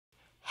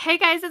Hey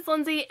guys, it's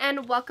Lindsay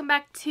and welcome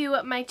back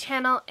to my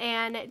channel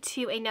and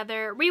to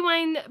another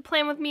rewind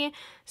plan with me.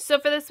 So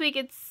for this week,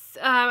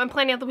 I'm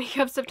planning out the week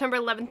of September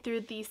 11th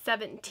through the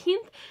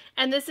 17th,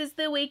 and this is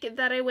the week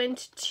that I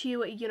went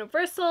to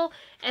Universal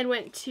and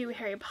went to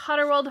Harry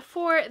Potter World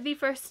for the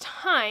first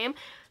time.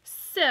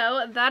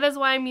 So that is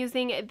why I'm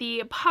using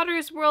the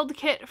Potter's World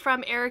kit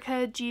from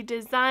Erica G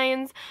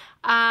Designs.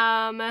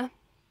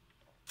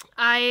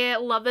 I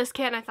love this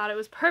kit and I thought it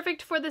was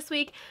perfect for this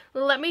week.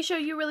 Let me show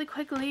you really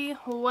quickly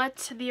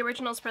what the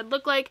original spread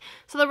looked like.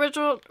 So the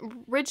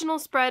original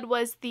spread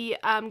was the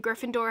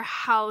Gryffindor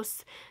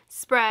house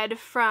spread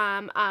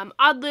from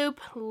Odd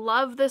Loop.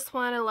 Love this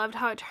one. I loved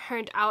how it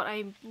turned out.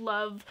 I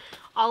love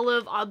all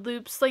of Odd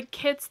Loop's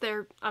kits.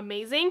 They're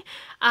amazing.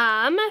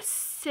 One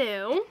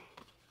thing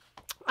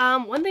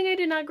I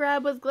did not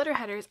grab was glitter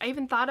headers. I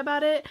even thought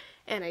about it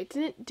and I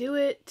didn't do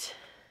it.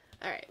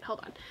 Alright, hold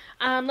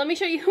on. Let me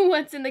show you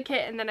what's in the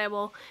kit and then I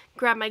will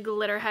grab my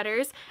glitter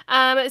headers.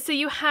 So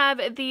you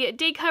have the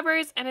date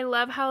covers, and I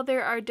love how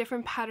there are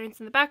different patterns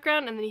in the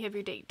background, and then you have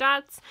your date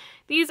dots.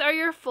 These are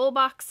your full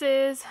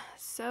boxes.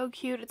 So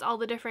cute. It's all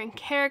the different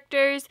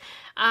characters.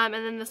 And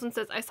then this one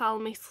says, I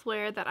solemnly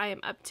swear that I am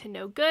up to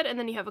no good. And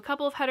then you have a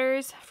couple of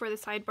headers for the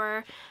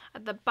sidebar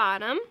at the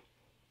bottom.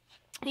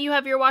 You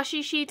have your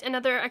washi sheet,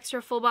 another extra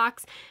full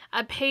box,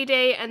 a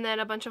payday, and then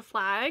a bunch of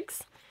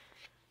flags.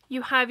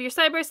 You have your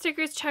sidebar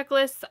stickers,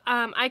 checklists,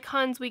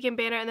 icons, weekend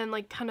banner, and then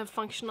kind of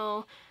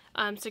functional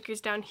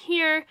stickers down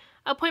here.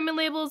 Appointment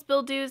labels,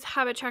 bill dues,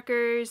 habit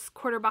trackers,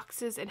 quarter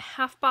boxes, and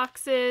half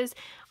boxes.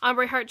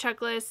 Ombre heart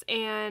checklist,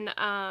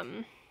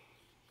 and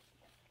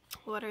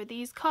what are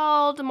these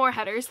called? More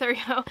headers, there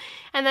we go.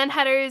 And then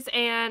headers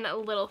and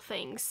little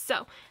things.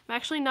 So I'm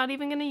actually not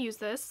even going to use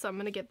this, so I'm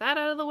going to get that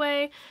out of the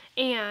way.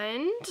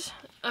 And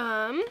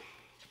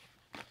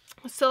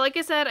so like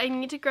I said, I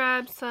need to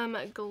grab some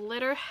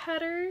glitter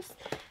headers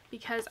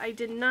because I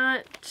did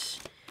not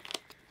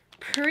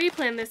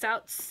pre-plan this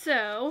out.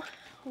 So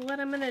what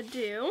I'm going to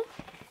do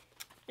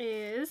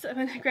is I'm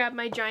going to grab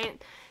my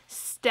giant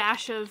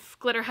stash of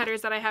glitter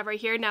headers that I have right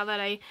here. Now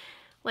that I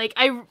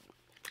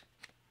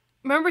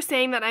remember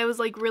saying that I was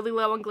really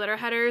low on glitter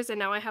headers, and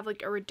now I have a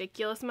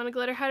ridiculous amount of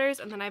glitter headers,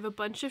 and then I have a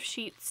bunch of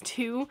sheets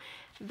too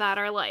that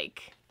are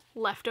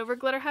leftover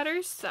glitter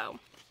headers. So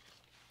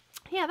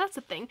yeah, that's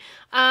a thing.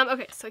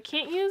 Okay, so I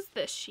can't use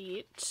this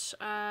sheet.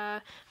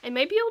 I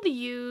might be able to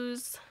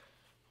use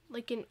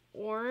an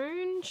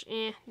orange.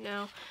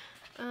 No.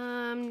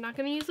 I'm not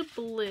gonna use a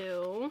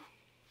blue.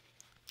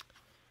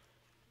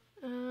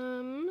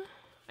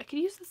 I could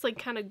use this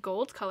kind of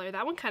gold color.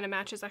 That one kind of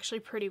matches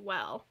actually pretty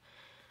well.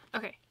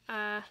 Okay,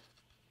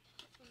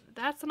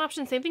 that's an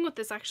option. Same thing with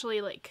this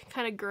actually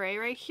kind of gray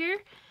right here.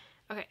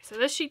 Okay, so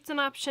this sheet's an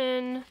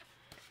option.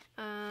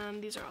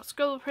 These are all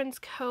Scribble Prints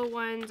Co.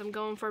 ones. I'm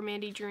going for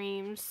Mandy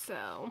Dreams,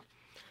 so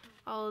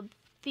all of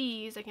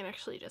these I can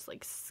actually just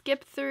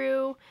skip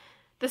through.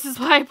 This is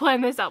why I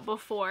planned this out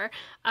before.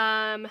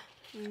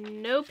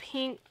 No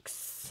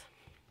pinks,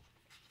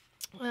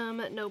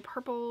 no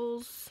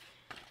purples.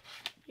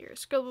 Your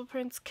Scribble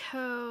Prints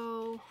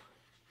Co.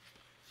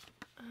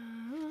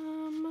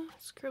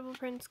 Scribble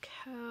Prints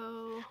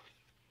Co.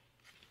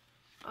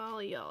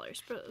 All y'all are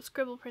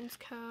Scribble Prints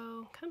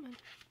Co. Come on.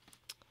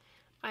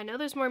 I know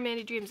there's more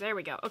Mandy Dreams. There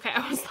we go. Okay,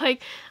 I was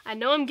I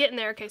know I'm getting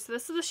there. Okay, so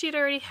this is the sheet I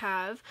already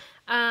have.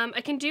 I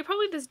can do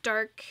probably this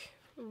dark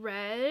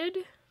red.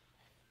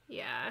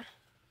 Yeah.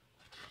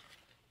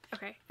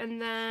 Okay, and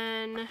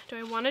then do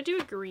I want to do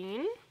a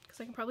green?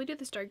 Because I can probably do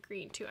this dark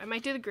green too. I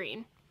might do the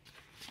green.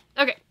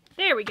 Okay,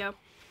 there we go.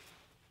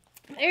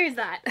 There's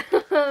that.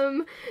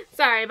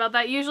 Sorry about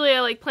that. Usually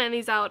I plan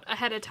these out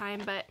ahead of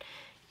time, but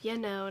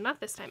not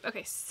this time.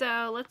 Okay,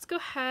 so let's go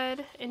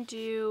ahead and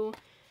do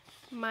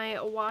my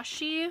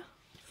washi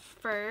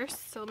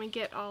first. So let me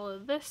get all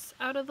of this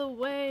out of the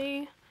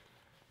way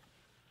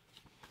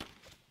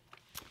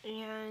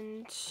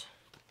and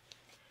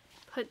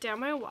put down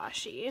my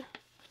washi.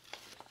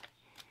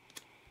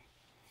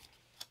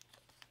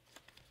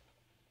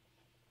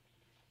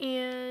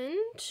 And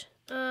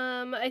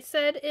I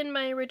said in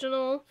my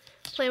original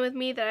plan with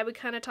me that I would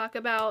kind of talk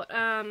about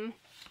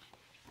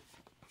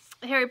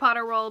Harry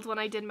Potter World when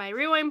I did my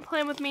rewind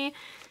plan with me.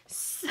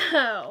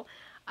 So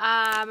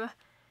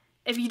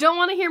if you don't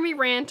want to hear me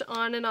rant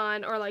on and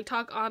on, or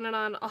talk on and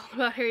on all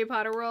about Harry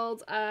Potter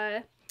World,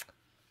 I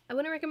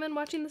wouldn't recommend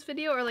watching this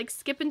video, or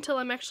skip until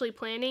I'm actually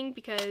planning,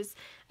 because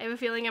I have a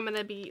feeling I'm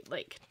gonna be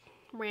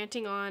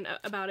ranting on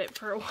about it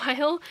for a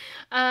while.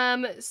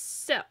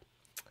 So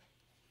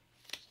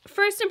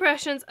first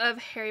impressions of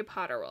Harry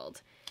Potter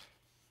World.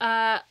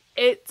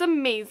 It's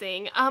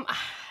amazing.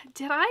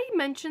 Did I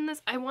mention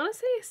this? I want to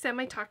say I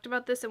semi-talked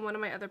about this in one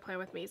of my other plan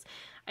with me's.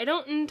 I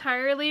don't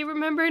entirely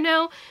remember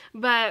now,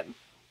 but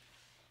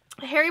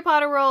Harry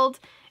Potter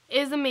World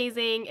is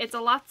amazing. It's a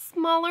lot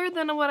smaller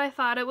than what I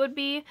thought it would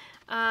be.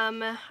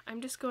 I'm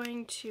just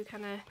going to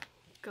kind of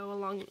go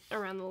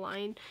around the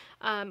line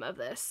of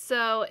this.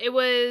 So it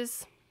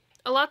was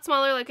a lot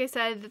smaller, like I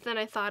said, than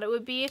I thought it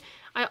would be.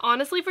 I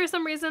honestly, for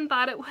some reason,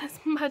 thought it was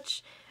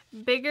much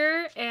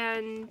bigger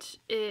and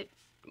it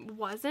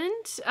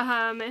wasn't.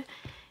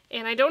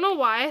 And I don't know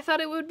why I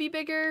thought it would be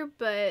bigger,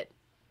 but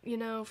you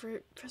know,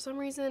 for some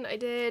reason I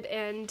did,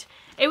 and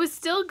it was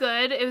still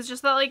good. It was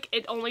just that like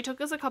it only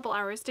took us a couple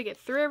hours to get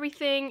through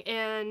everything,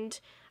 and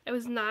I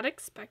was not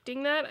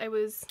expecting that. I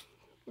was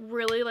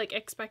really like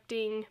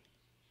expecting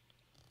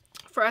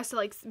for us to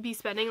like be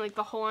spending like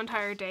the whole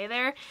entire day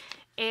there,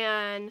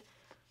 and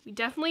we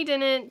definitely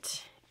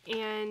didn't.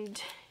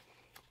 And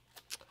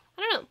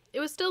I don't know, it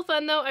was still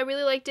fun though. I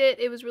really liked it.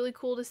 It was really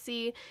cool to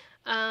see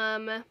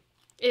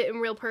it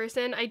in real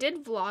person. I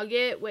did vlog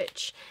it,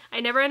 which I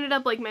never ended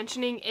up like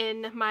mentioning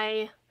in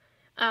my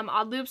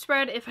Odd Loop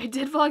spread if I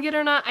did vlog it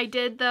or not. I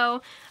did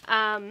though,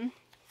 and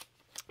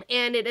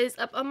it is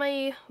up on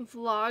my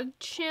vlog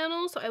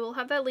channel, so I will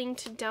have that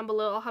linked down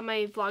below. I'll have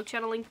my vlog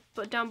channel link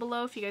down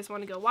below if you guys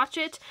want to go watch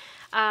it.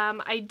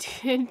 I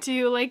did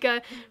do like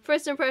a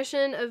first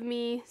impression of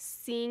me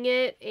seeing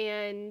it,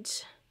 and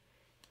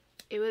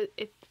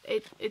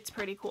it's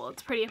pretty cool.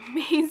 It's pretty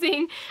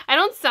amazing. I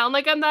don't sound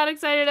like I'm that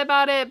excited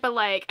about it, but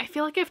like I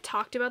feel like I've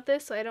talked about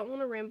this, so I don't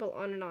want to ramble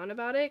on and on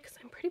about it because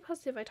I'm pretty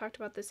positive I talked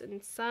about this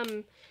in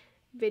some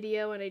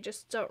video and I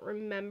just don't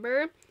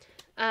remember.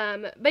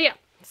 But yeah,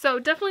 so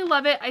definitely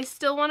love it. I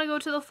still want to go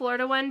to the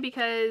Florida one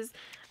because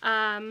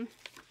the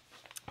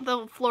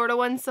Florida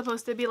one's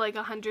supposed to be like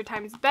 100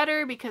 times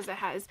better because it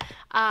has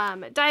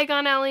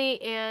Diagon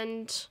Alley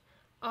and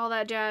all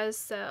that jazz.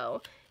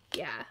 So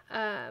yeah,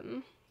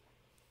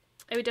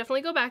 I would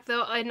definitely go back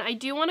though, and I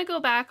do want to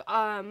go back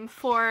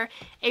for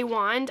a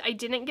wand. I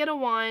didn't get a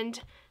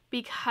wand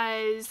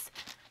because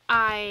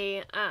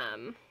I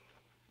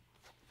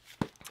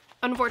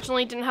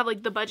unfortunately didn't have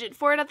like the budget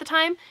for it at the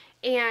time,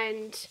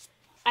 and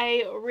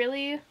I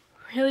really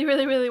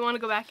want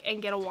to go back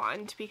and get a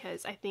wand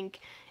because I think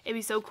it'd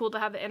be so cool to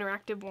have the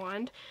interactive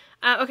wand.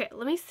 Okay,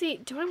 let me see.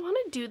 Do I want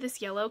to do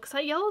this yellow? Because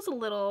that yellow is a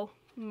little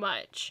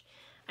much.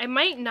 I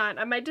might not.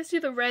 I might just do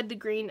the red, the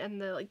green,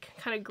 and the like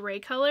kind of gray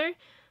color.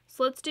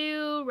 So let's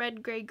do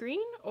red, gray, green,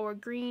 or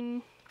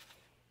green,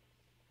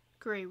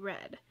 gray,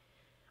 red.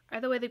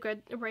 Either way the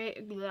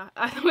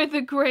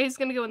gray is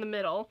gonna go in the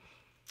middle.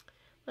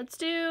 Let's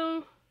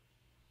do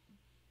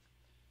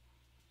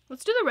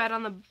the red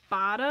on the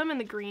bottom and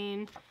the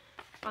green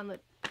on the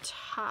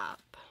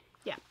top.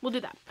 Yeah, we'll do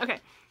that. Okay.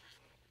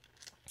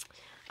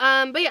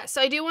 But yeah,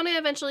 so I do want to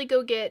eventually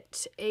go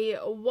get a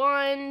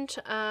wand,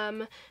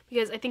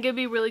 because I think it'd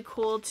be really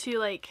cool to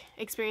like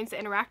experience the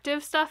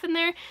interactive stuff in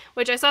there,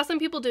 which I saw some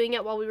people doing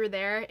it while we were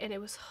there, and it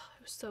was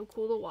so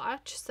cool to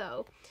watch.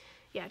 So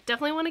yeah,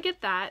 definitely want to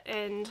get that.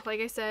 And like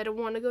I said, I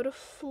want to go to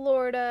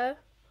Florida,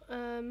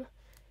 to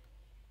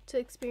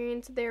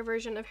experience their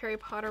version of Harry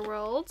Potter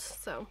World.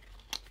 So,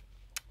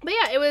 but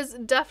yeah, it was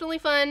definitely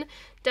fun.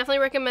 Definitely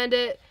recommend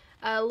it.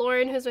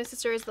 Lauren, who's my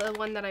sister, is the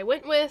one that I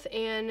went with,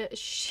 and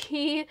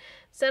she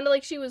sounded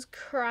like she was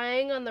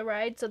crying on the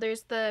ride. So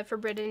there's the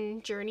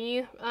Forbidden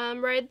Journey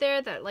ride there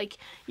that like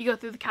you go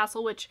through the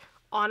castle, which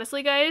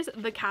honestly guys,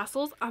 the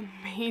castle's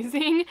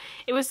amazing.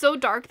 It was so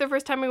dark the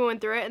first time we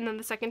went through it, and then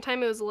the second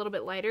time it was a little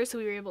bit lighter, so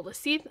we were able to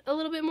see a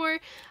little bit more.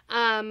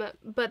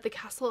 But the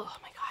castle, oh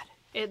my god,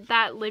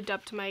 that lived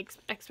up to my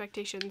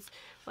expectations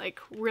like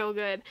real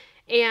good.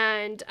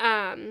 And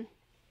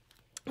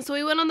so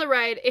we went on the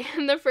ride,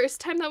 and the first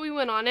time that we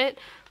went on it,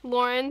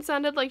 Lauren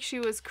sounded like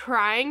she was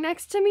crying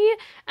next to me,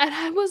 and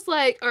I was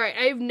like, alright,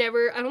 I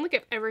don't think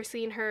I've ever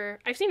seen her,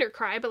 I've seen her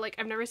cry, but like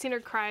I've never seen her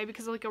cry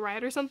because of like a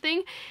ride or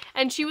something.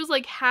 And she was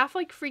like half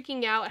like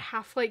freaking out,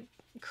 half like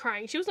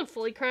crying. She wasn't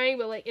fully crying,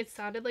 but like it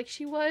sounded like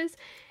she was.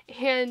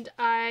 And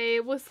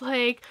I was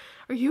like,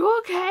 are you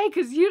okay?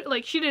 Because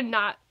she did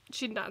not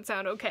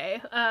sound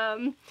okay.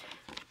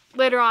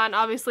 Later on,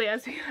 obviously,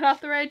 as we got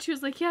off the ride, she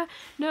was like, yeah,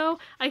 no,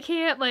 I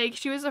can't. Like,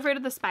 she was afraid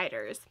of the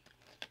spiders,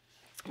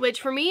 which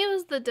for me, it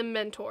was the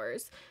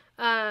Dementors.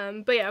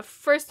 But yeah,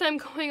 first time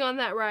going on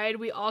that ride,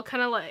 we all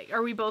kind of like,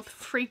 or we both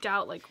freaked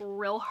out like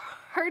real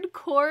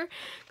hardcore,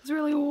 because we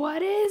were like,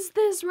 what is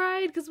this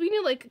ride? Because we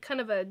knew like kind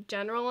of a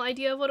general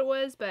idea of what it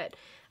was, but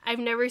I've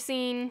never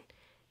seen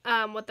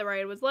what the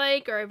ride was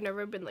like, or I've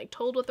never been like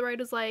told what the ride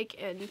was like,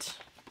 and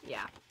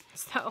yeah,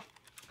 so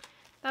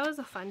that was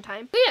a fun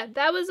time. But yeah,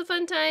 that was a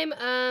fun time.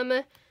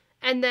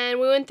 And then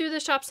we went through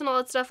the shops and all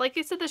that stuff. Like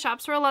I said, the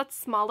shops were a lot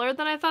smaller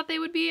than I thought they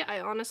would be. I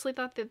honestly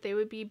thought that they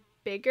would be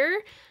bigger.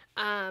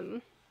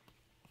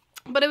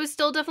 But it was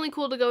still definitely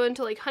cool to go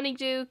into like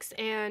Honeydukes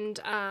and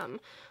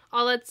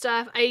all that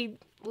stuff.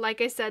 Like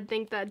I said,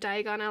 think that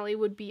Diagon Alley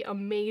would be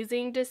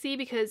amazing to see,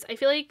 because I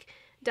feel like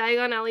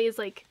Diagon Alley is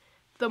like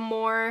the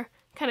more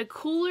kind of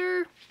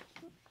cooler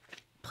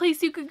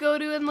place you could go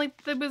to in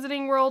like the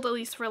Wizarding World, at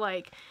least for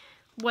like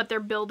what they're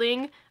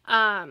building.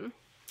 And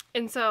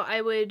so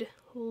I would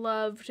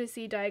love to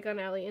see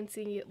Diagon Alley and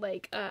see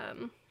like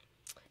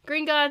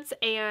Gringotts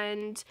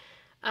and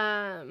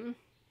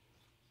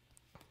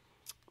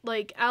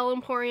like Owl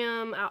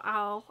Emporium,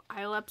 Isle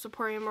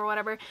Emporium or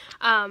whatever.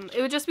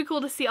 It would just be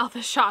cool to see all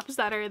the shops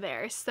that are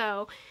there.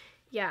 So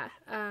yeah,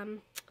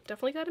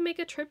 definitely got to make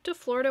a trip to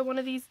Florida one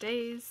of these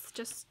days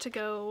just to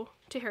go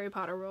to Harry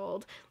Potter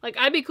World. Like,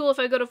 I'd be cool if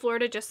I go to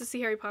Florida just to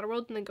see Harry Potter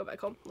World and then go back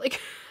home. Like,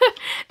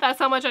 that's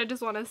how much I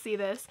just want to see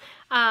this.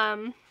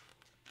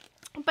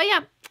 But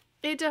yeah,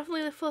 it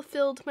definitely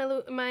fulfilled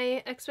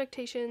my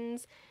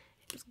expectations.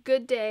 It was a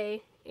good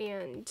day,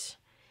 and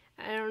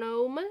I don't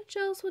know much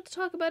else what to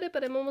talk about it,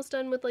 but I'm almost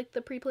done with like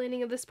the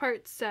pre-planning of this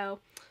part, so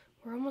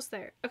we're almost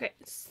there. Okay,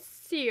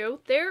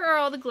 so there are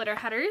all the glitter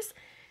headers.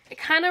 It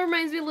kind of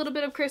reminds me a little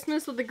bit of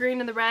Christmas with the green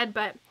and the red,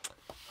 but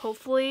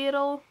hopefully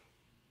it'll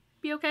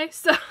be okay.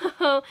 So,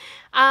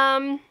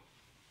 I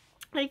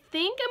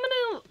think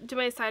I'm gonna do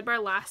my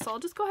sidebar last, so I'll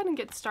just go ahead and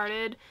get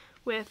started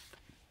with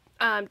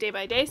day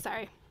by day.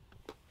 Sorry,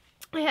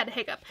 I had a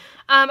hiccup.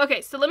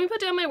 Okay, so let me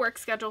put down my work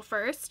schedule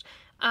first.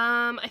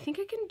 I think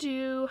I can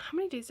do, how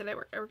many days did I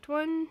work?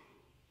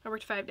 I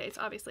worked 5 days,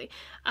 obviously.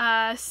 So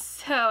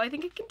I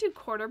think I can do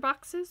quarter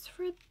boxes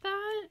for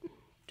that.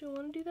 Do I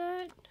want to do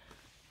that?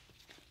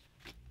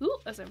 Ooh,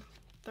 as I'm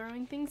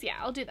throwing things. Yeah,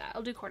 I'll do that.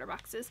 I'll do quarter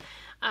boxes.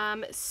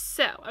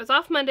 So I was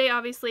off Monday,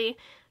 obviously.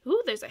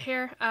 Ooh, there's a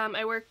hair.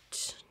 I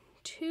worked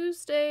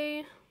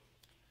Tuesday.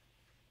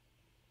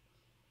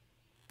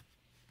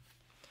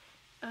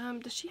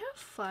 Does she have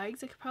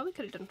flags? I probably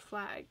could have done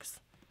flags.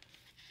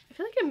 I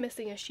feel like I'm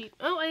missing a sheet.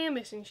 Oh, I am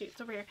missing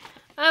sheets over here.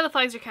 The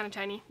flags are kind of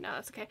tiny. No,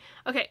 that's okay.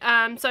 Okay,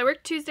 so I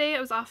worked Tuesday. I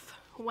was off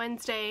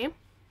Wednesday.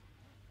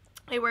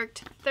 I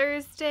worked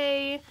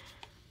Thursday.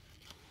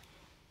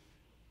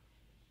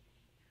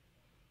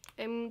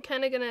 I'm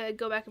kind of going to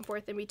go back and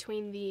forth in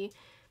between the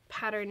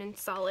pattern and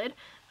solid.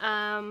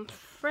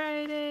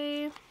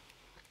 Friday,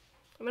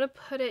 I'm going to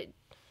put it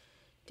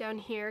down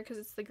here because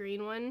it's the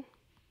green one.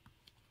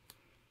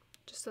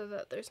 Just so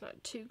that there's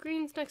not two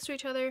greens next to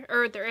each other.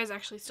 Or there is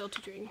actually still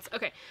two greens.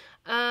 Okay.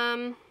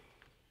 Yeah,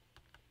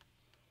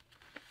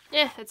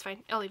 that's fine.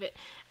 I'll leave it.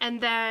 And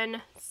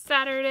then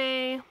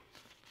Saturday.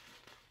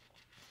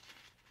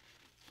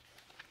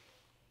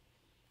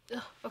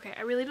 Ugh, okay,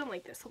 I really don't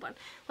like this. Hold on.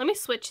 Let me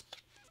switch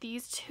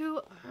these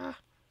two.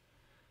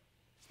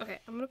 Okay,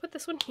 I'm gonna put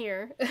this one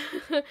here.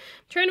 I'm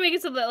trying to make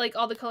it so that like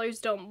all the colors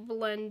don't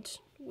blend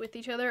with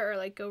each other or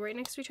like go right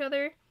next to each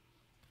other.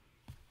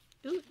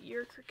 Ooh,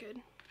 you're crooked.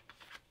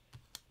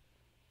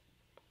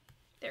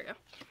 There we go.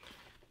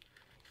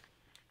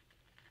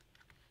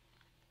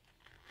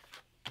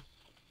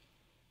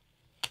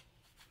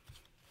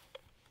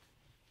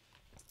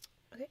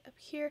 Okay, up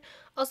here.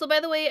 Also, by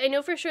the way, I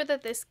know for sure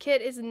that this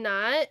kit is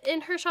not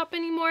in her shop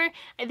anymore.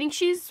 I think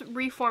she's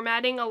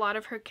reformatting a lot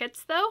of her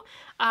kits though.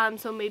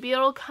 So maybe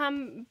it'll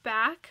come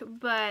back,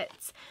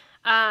 but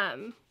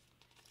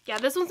yeah,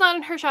 this one's not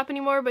in her shop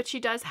anymore, but she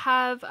does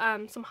have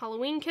some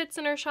Halloween kits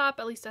in her shop,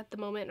 at least at the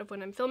moment of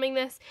when I'm filming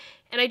this.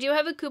 And I do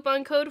have a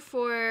coupon code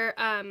for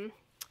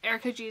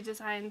Erica G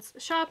Designs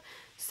shop,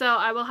 so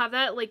I will have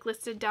that like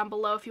listed down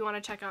below if you want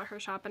to check out her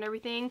shop and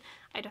everything.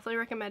 I definitely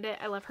recommend it.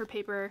 I love her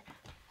paper.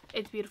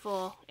 It's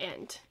beautiful,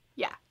 and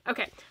yeah.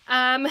 Okay,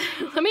 let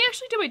me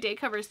actually do my day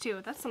covers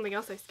too. That's something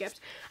else I skipped.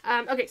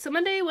 Okay, so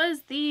Monday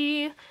was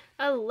the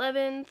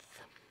 11th,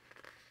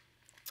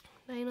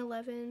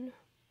 9/11,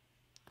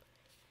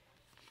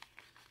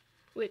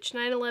 which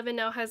 9/11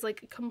 now has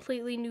like a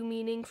completely new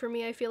meaning for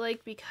me, I feel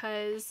like,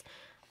 because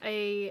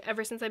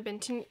ever since I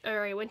went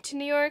to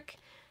New York,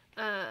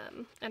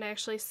 and I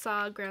actually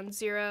saw Ground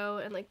Zero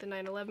and like the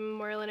 9/11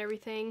 memorial and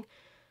everything.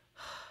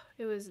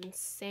 It was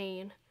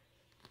insane.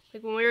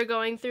 Like when we were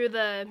going through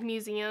the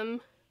museum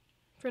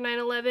for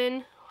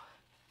 9/11,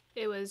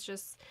 it was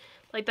just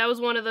like, that was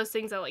one of those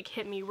things that like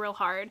hit me real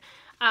hard.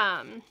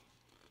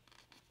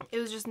 It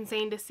was just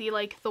insane to see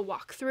like the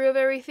walkthrough of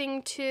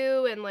everything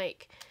too, and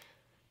like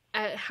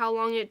at how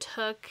long it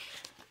took,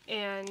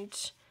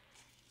 and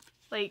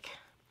like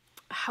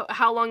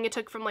how long it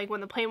took from like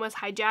when the plane was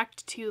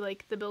hijacked to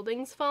like the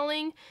buildings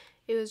falling.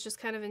 It was just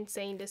kind of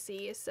insane to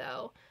see.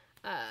 So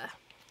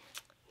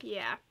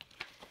yeah,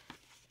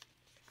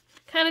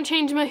 kind of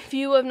changed my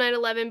view of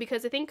 9/11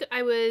 because I think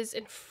I was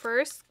in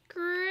first grade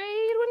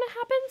when it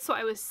happened, so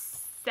I was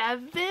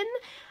 7.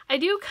 I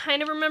do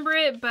kind of remember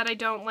it, but I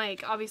don't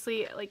like,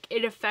 obviously like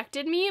it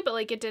affected me, but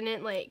like it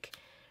didn't like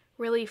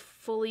really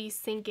fully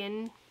sink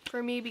in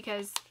for me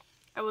because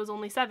I was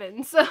only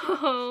 7, so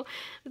I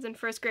was in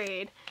first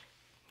grade.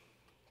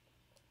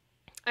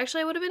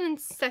 Actually, I would have been in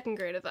 2nd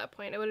grade at that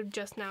point. I would have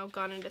just now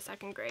gone into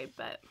 2nd grade,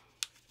 but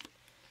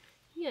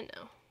you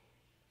know.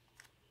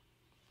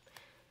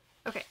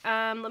 Okay,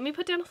 let me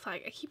put down a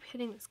flag. I keep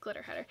hitting this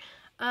glitter header.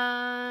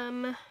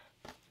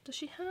 Does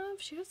she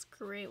has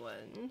gray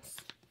ones.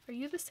 Are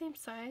you the same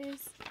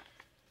size?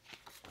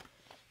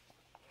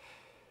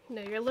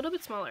 No, you're a little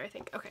bit smaller, I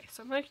think. Okay,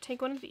 so I'm going to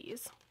take one of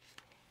these.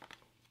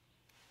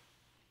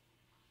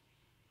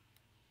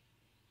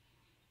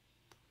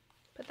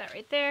 Put that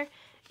right there,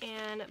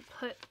 and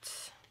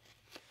put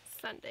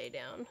Sunday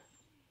down.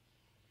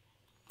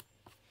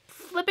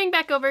 flipping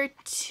back over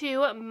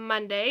to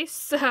Monday.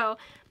 So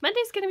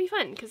Monday's gonna be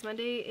fun because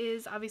Monday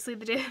is obviously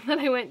the day that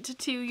I went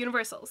to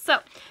Universal. So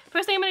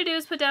first thing I'm gonna do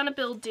is put down a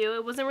bill due.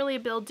 It wasn't really a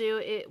bill due,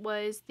 it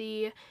was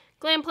the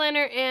Glam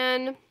Planner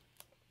and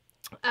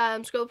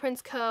Scribble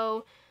Prints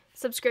Co.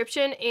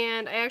 subscription,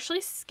 and I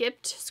actually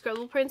skipped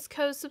Scribble Prints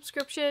Co.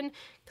 subscription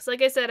because,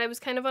 like I said, I was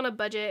kind of on a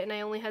budget and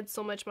I only had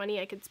so much money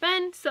I could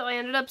spend, so I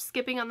ended up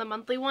skipping on the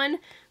monthly one,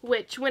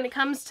 which when it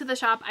comes to the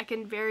shop I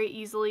can very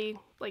easily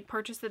like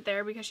purchase it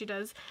there because she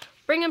does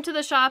bring them to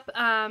the shop,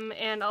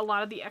 and a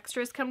lot of the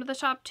extras come to the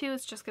shop too.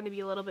 It's just going to be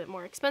a little bit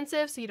more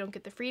expensive, so you don't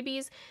get the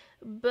freebies,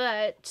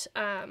 but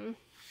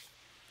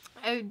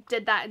I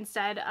did that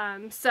instead.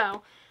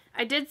 So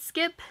I did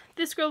skip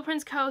the Scribble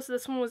Prints Co. So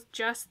this one was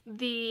just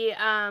the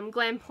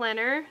Glam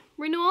Planner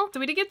renewal. So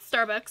we did get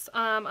Starbucks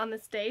on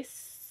this day.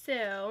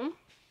 So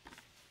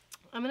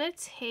I'm going to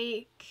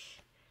take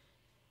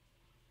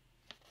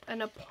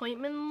an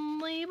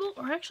appointment label.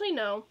 Or actually,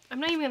 no. I'm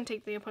not even going to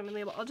take the appointment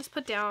label. I'll just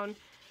put down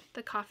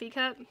the coffee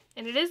cup.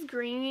 And it is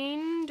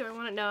green. Do I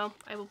want it? No.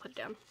 I will put it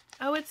down.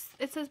 Oh, it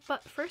says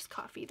but first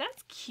coffee.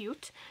 That's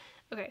cute.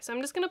 Okay, so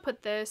I'm just going to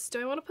put this. Do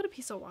I want to put a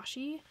piece of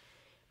washi?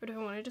 Or do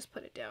I want to just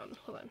put it down?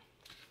 Hold on.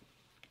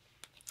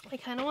 I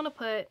kind of want to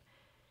put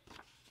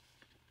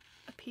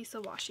a piece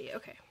of washi.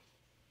 Okay.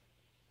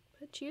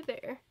 Put you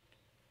there.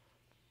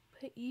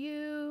 Put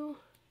you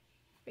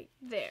right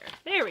there.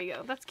 There we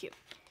go. That's cute.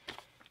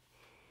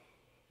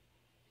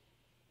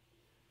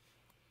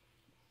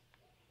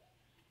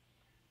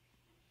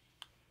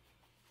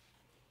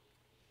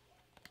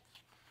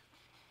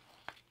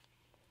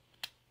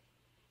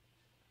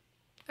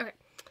 Okay.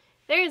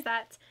 There's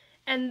that.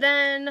 And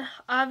then,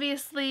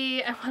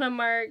 obviously, I want to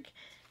mark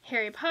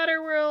Harry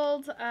Potter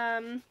World.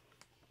 Okay,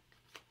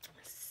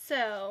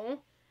 so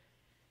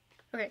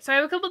I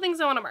have a couple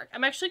things I want to mark.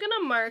 I'm actually going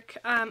to mark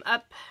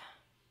up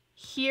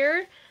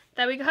here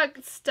that we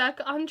got stuck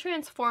on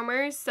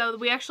Transformers. So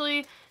we went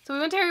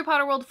to Harry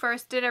Potter World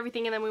first, did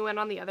everything, and then we went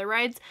on the other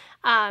rides.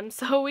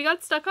 So we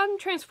got stuck on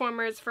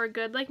Transformers for a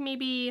good, like,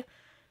 maybe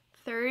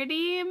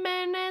 30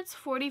 minutes,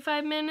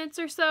 45 minutes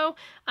or so.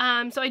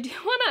 So I do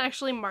want to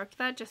actually mark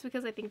that just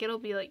because I think it'll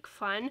be like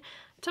fun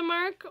to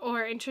mark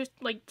or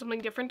like something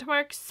different to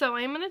mark. So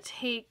I'm going to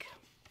take,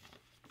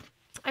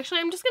 actually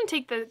I'm just going to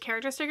take the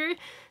character sticker.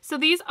 So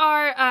these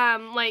are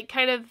like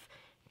kind of,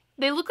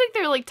 they look like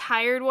they're like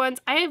tired ones.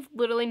 I have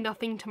literally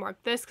nothing to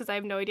mark this because I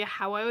have no idea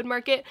how I would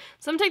mark it.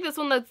 So I'm going to take this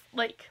one that's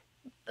like,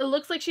 it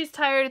looks like she's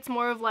tired. It's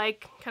more of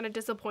like kind of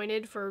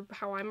disappointed for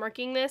how I'm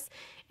marking this.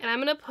 And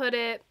I'm going to put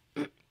it,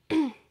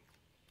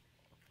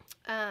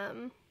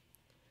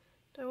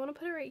 do I want to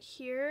put it right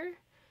here?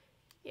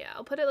 Yeah,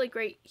 I'll put it like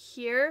right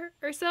here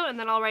or so, and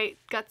then I'll write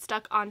got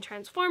stuck on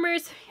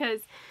Transformers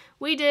because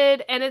we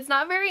did, and it's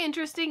not very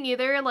interesting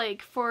either,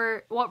 like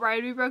for what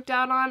ride we broke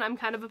down on. I'm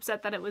kind of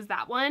upset that it was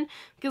that one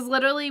because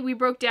literally we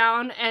broke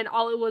down and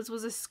all it was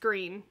a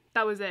screen.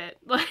 That was it.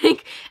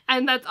 Like,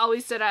 and that's all we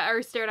stared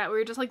at. We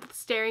were just like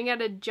staring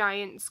at a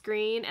giant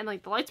screen, and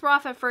like the lights were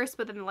off at first,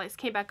 but then the lights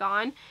came back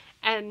on,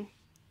 and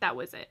that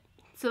was it.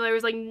 So there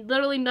was like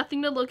literally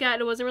nothing to look at.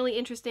 It wasn't really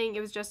interesting.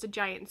 It was just a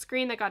giant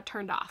screen that got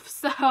turned off.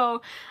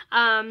 So,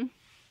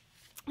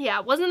 yeah,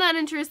 it wasn't that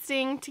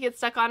interesting to get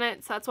stuck on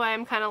it. So that's why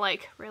I'm kind of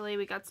like, really,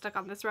 we got stuck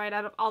on this ride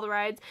out of all the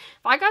rides.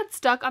 If I got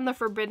stuck on the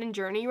Forbidden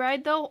Journey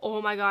ride though,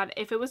 oh my god,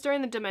 if it was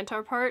during the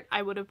Dementor part,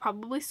 I would have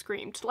probably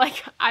screamed.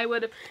 Like, I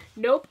would have,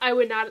 nope, I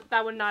would not,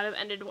 that would not have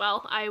ended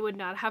well. I would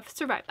not have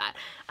survived that.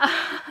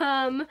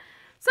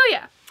 So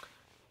yeah,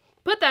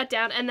 put that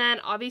down. And then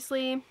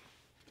obviously,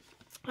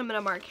 I'm going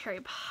to mark Harry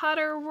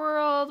Potter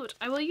World, which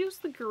I will use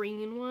the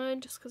green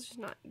one just because there's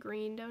not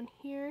green down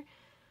here.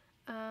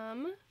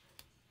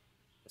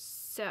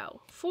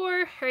 So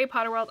for Harry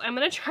Potter World, I'm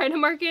going to try to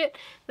mark it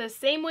the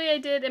same way I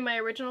did in my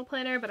original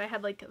planner, but I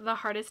had like the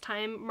hardest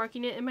time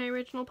marking it in my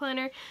original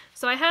planner.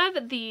 So I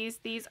have these.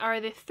 These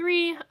are the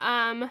three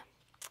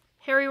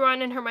Harry,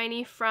 Ron, and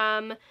Hermione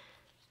from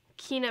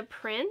Kina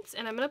prints,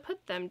 and I'm going to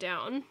put them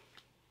down.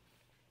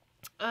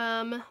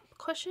 The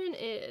question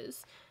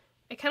is,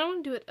 I kind of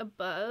want to do it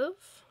above.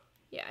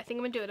 Yeah, I think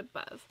I'm going to do it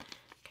above.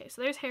 Okay,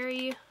 so there's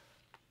Harry,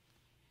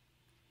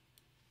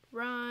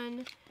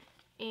 Ron,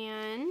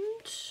 and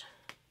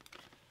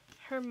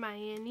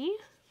Hermione.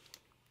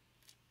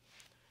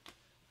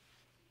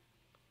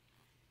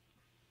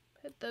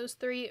 Put those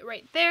three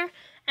right there.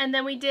 And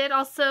then we did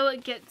also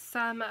get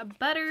some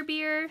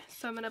butterbeer.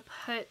 So I'm going to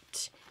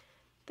put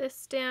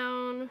this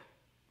down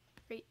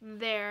right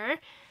there.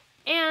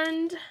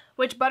 And,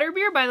 which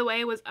butterbeer, by the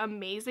way, was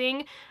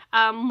amazing.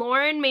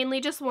 Lauren mainly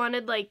just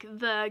wanted, like,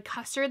 the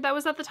custard that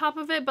was at the top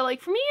of it, but,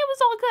 like, for me, it was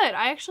all good.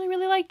 I actually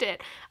really liked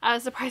it,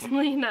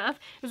 surprisingly enough.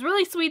 It was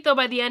really sweet, though,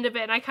 by the end of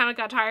it, and I kind of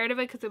got tired of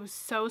it because it was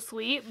so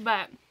sweet,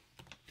 but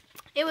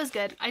It was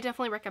good. I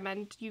definitely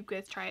recommend you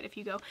guys try it if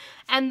you go.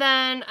 And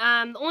then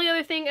the only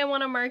other thing I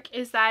want to mark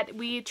is that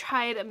we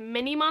tried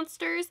Mini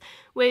Monsters,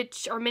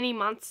 or Mini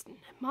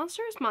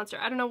Monster.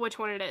 I don't know which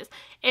one it is.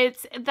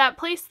 It's that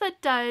place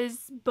that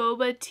does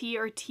boba tea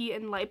or tea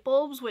and light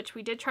bulbs, which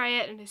we did try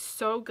it and it's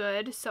so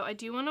good. So I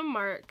do want to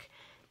mark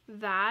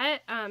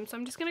that. So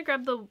I'm just going to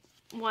grab the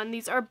one.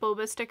 These are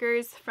boba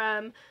stickers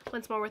from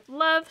Once More with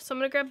Love. So I'm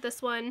going to grab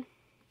this one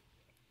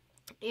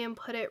and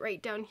put it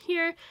right down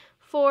here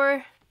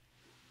for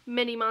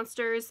Mini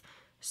Monsters.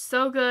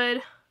 So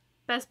good.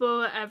 Best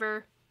boba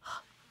ever.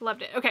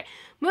 Loved it. Okay,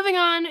 moving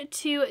on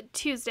to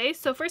Tuesday.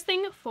 So first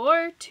thing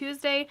for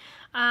Tuesday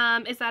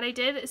is that I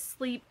did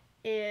sleep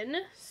in.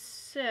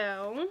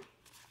 So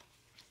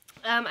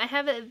I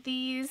have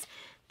these.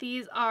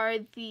 These are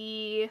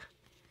the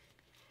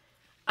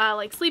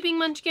like sleeping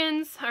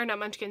munchkins, or not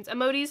munchkins,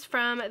 emojis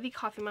from the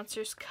Coffee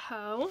Monsters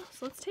Co.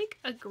 So let's take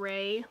a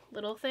gray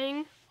little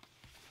thing,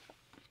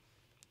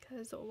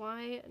 because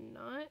why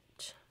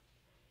not?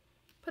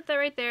 Put that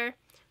right there.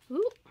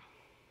 Ooh.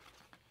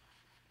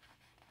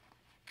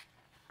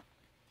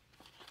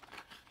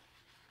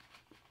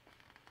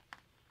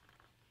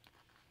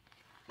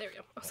 There we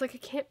go. I was like, I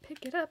can't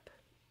pick it up.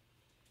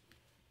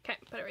 Okay,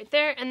 put it right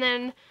there. And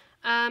then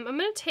I'm going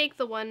to take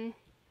the one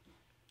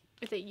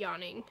with it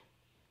yawning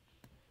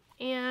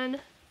and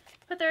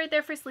put that right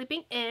there for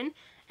sleeping in.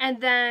 And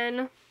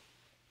then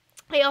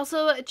I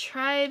also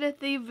tried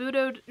the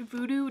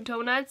Voodoo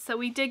Donuts. So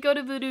we did go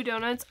to Voodoo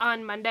Donuts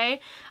on Monday.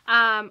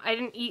 I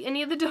didn't eat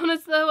any of the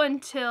donuts though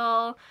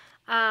until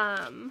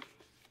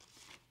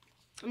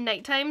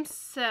nighttime.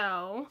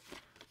 So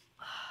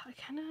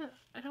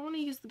I don't want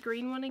to use the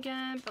green one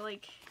again, but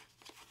like,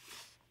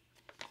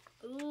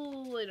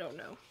 ooh, I don't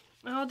know.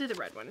 I'll do the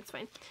red one. It's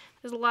fine.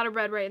 There's a lot of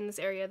red right in this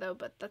area though,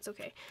 but that's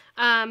okay.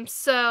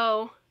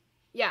 So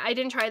yeah, I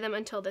didn't try them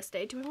until this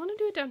day. Do I want to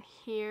do it down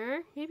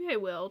here? Maybe I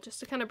will,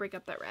 just to kind of break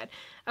up that red.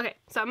 Okay,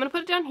 so I'm going to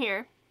put it down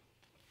here.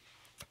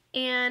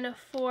 And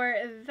for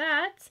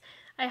that,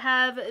 I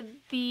have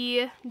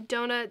the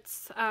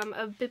donuts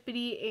of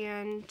Bippity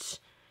and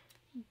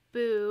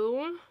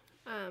Boo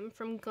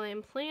from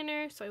Glam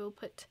Planner. So I will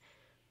put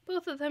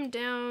both of them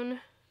down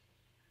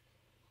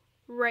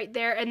right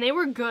there. And they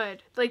were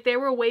good. Like, they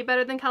were way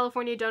better than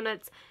California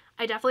Donuts.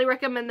 I definitely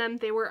recommend them.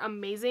 They were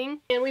amazing.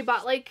 And we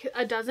bought like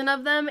a dozen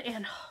of them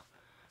and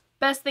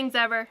best things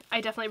ever.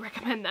 I definitely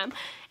recommend them.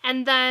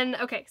 And then,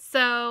 okay,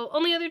 so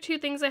only other two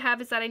things I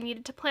have is that I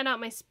needed to plan out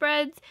my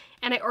spreads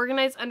and I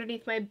organized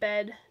underneath my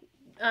bed,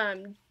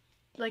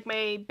 like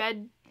my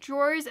bed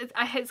drawers.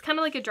 It's kind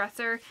of like a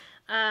dresser.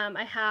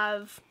 I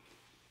have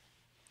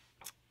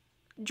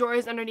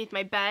drawers underneath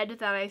my bed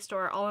that I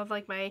store all of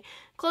like my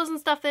clothes and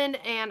stuff in,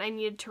 and I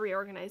needed to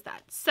reorganize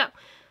that. So,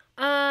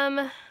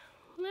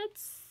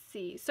 let's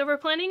see. So we're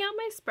planning out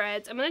my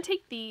spreads. I'm going to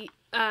take the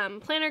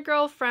Planner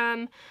Girl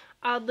from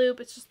Odd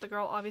Loop. It's just the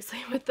girl, obviously,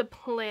 with the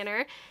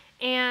planner.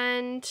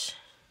 And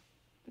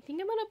I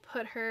think I'm going to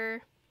put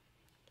her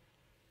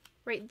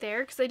right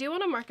there because I do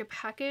want to mark a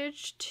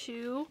package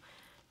too.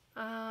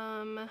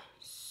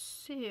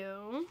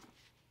 So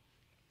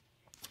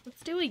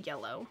let's do a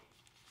yellow.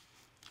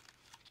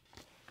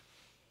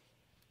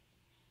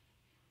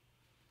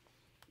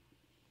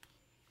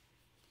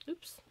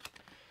 Oops.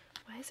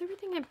 Why is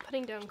everything I'm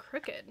putting down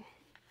crooked?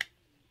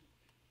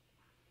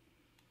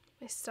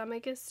 My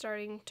stomach is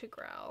starting to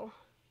growl.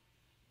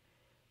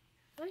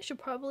 I should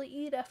probably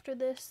eat after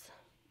this.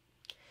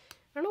 I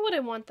don't know what I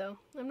want though.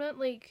 I'm not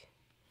like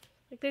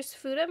there's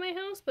food at my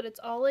house, but it's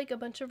all like a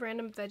bunch of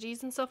random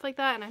veggies and stuff like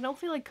that, and I don't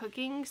feel like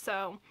cooking,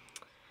 so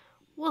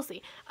we'll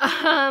see.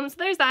 So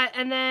there's that.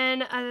 And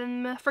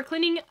then for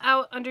cleaning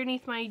out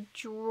underneath my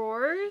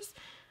drawers,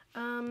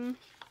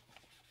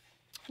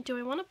 do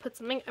I want to put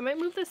something? I might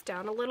move this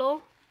down a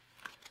little,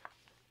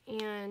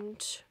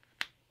 and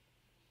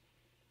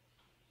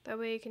that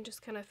way you can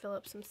just kind of fill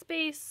up some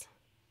space.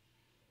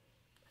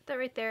 Put that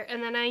right there,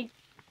 and then I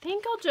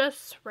think I'll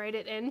just write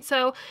it in.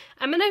 So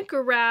I'm gonna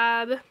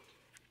grab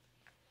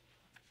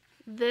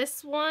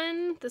this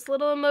one, this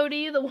little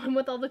emoji, the one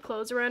with all the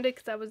clothes around it,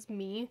 because that was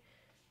me.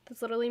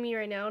 That's literally me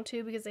right now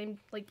too, because I'm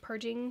like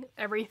purging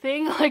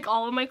everything, like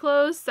all of my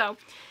clothes. So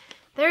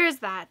there's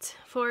that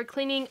for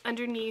cleaning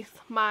underneath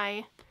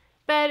my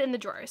bed in the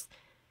drawers.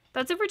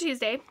 That's it for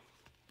Tuesday.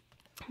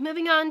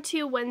 Moving on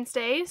to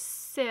Wednesday.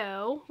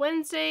 So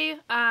Wednesday,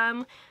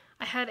 I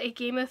had a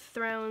Game of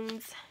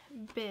Thrones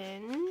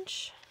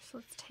binge. So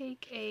let's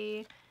take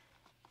a, do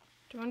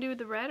you want to do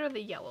the red or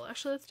the yellow?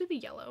 Actually, let's do the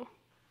yellow.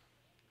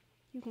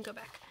 You can go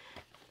back.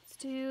 Let's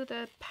do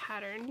the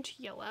patterned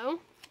yellow.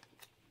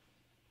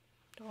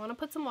 Do I want to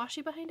put some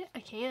washi behind it? I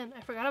can.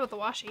 I forgot about the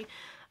washi.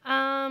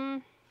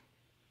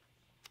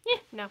 Yeah,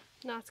 no,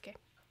 it's okay.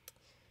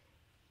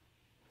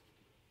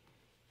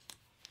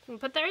 I'm gonna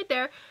put that right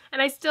there.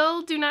 And I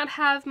still do not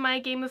have my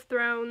Game of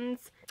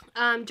Thrones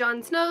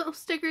Jon Snow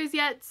stickers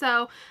yet,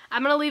 so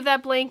I'm gonna leave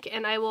that blank,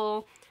 and I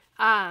will,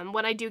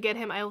 when I do get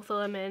him, I will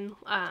fill him in,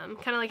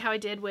 kind of like how I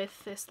did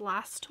with this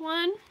last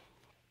one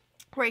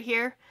right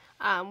here.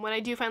 when I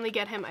do finally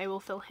get him, I will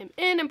fill him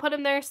in and put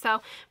him there.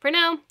 So for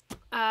now,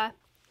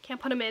 can't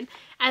put him in.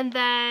 And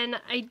then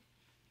I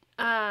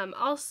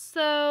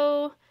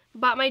also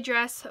bought my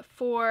dress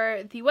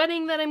for the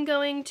wedding that I'm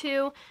going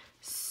to.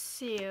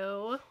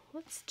 So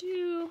let's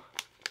do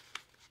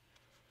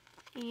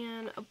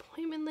an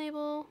appointment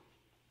label.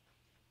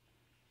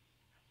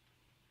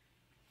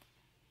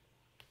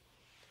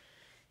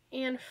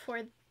 And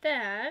for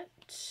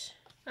that,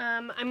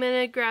 I'm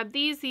going to grab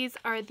these. These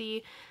are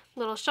the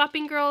little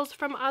shopping girls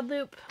from Odd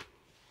Loop.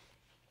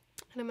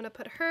 And I'm going to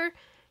put her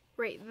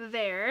right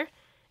there.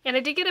 And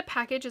I did get a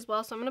package as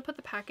well, so I'm going to put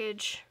the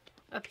package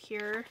up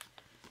here.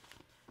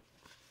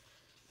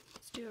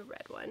 Let's do a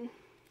red one.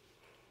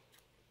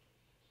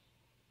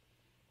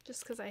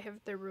 Just because I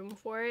have the room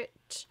for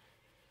it.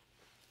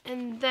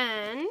 And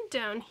then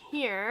down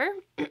here,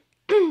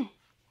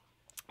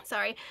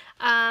 sorry,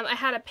 I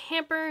had a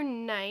pamper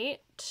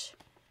night.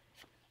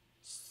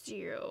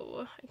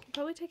 So I can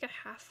probably take a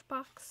half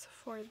box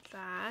for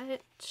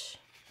that.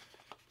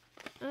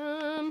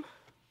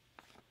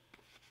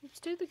 Let's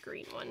do the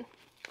green one.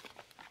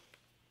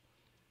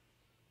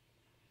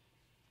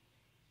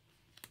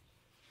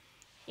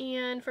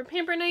 And for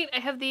pamper night, I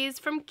have these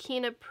from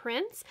Kina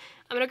Prince.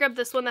 I'm gonna grab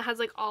this one that has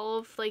like all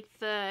of like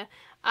the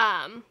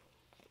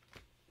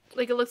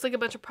like it looks like a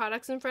bunch of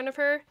products in front of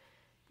her.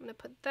 I'm gonna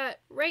put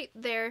that right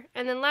there.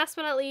 And then last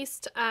but not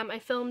least, I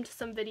filmed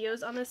some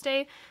videos on this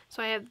day.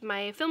 So I have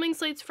my filming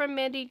slates from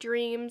Mandy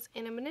Dreams,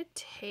 and I'm gonna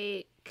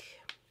take,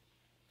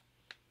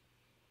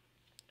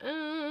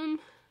 I'll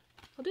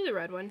do the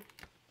red one.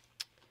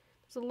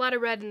 There's a lot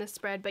of red in this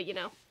spread, but you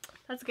know,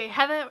 that's okay.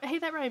 Hey,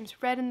 that rhymes.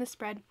 Red in the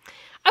spread.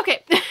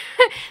 Okay,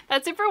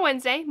 that's it for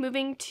Wednesday.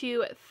 Moving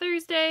to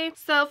Thursday.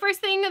 So first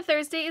thing,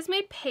 Thursday is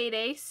my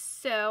payday.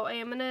 So I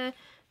am gonna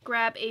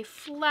grab a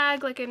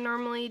flag like I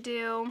normally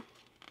do.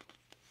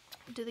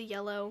 Do the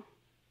yellow.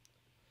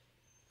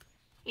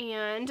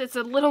 And it's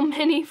a little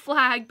mini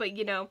flag, but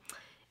you know,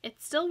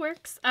 it still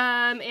works.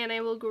 And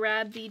I will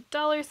grab the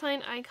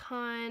 $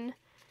 icon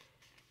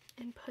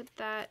and put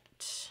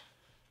that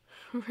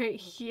right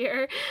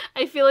here.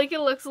 I feel like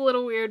it looks a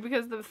little weird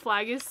because the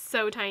flag is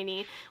so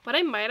tiny. What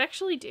I might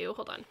actually do,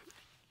 hold on.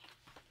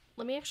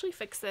 Let me actually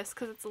fix this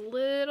because it's a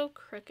little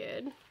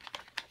crooked.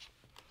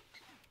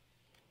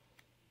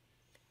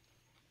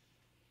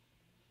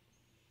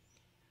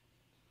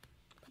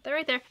 Put that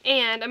right there.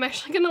 And I'm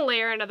actually going to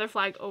layer another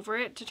flag over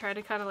it to try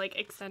to kind of like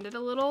extend it a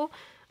little.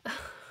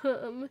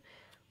 Let's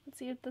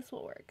see if this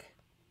will work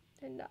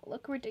and not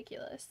look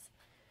ridiculous.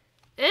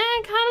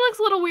 It kind of looks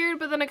a little weird,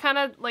 but then it kind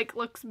of like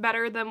looks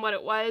better than what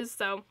it was.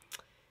 So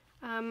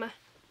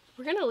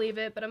we're going to leave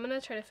it, but I'm going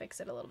to try to fix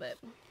it a little bit.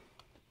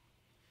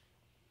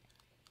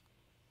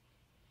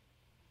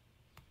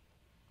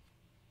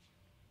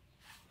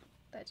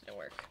 That didn't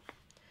work.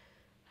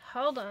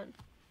 Hold on.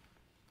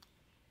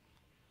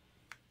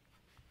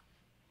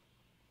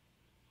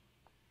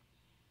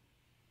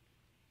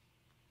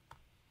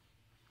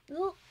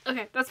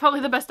 Okay, that's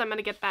probably the best I'm going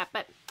to get that,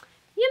 but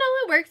you know,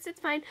 it works. It's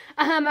fine.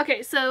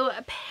 Okay, so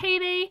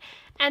payday,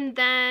 and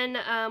then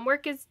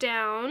work is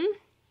down.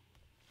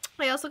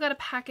 I also got a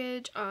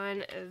package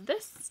on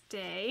this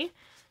day,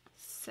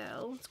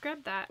 so let's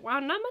grab that. Wow,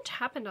 not much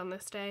happened on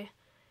this day.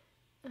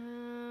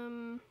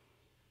 That'll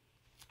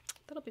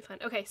be fun.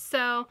 Okay,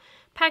 so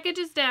package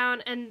is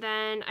down, and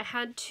then I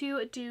had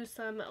to do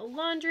some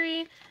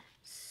laundry.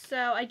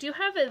 So I do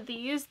have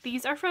these.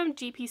 These are from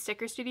GP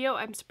Sticker Studio.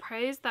 I'm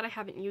surprised that I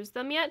haven't used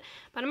them yet,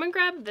 but I'm gonna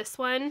grab this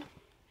one.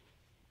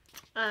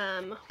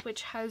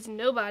 Which has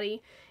no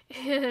body,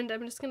 and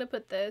I'm just gonna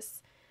put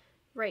this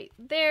right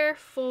there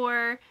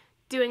for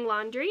doing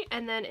laundry.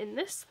 And then in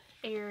this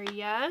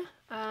area,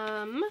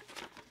 I'm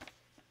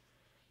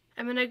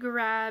gonna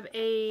grab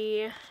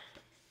a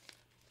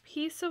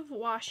piece of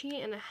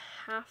washi and a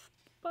half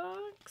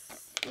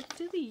box. Let's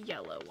do the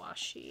yellow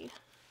washi.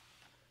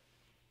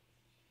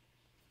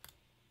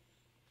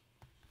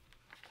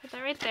 Put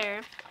that right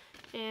there,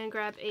 and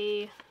grab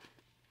a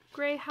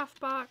gray half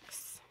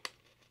box.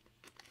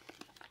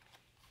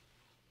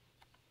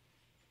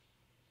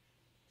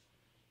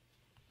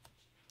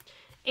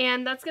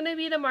 And that's going to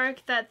be the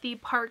mark that the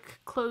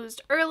park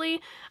closed early.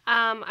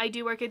 I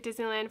do work at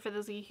Disneyland, for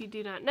those of you who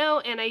do not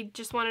know, and I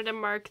just wanted to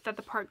mark that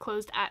the park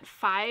closed at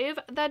 5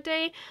 that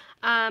day.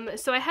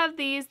 So I have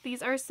these.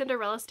 These are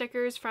Cinderella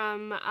stickers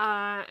from,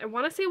 I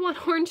want to say One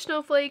Orange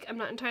Snowflake. I'm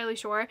not entirely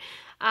sure.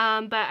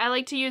 But I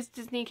like to use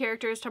Disney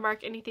characters to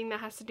mark anything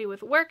that has to do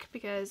with work,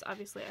 because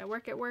obviously I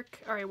work at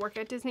work, or I work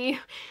at Disney.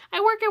 I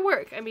work at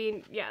work. I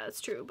mean, yeah, that's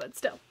true, but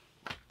still.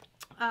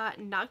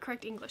 Not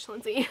correct English,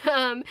 Lindsay.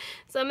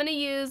 So I'm going to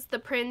use the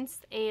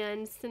Prince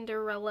and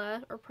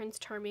Cinderella, or Prince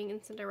Charming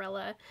and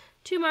Cinderella,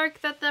 to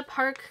mark that the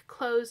park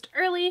closed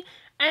early.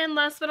 And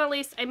last but not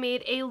least, I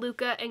made a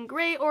Luca and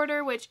Gray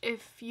order, which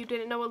if you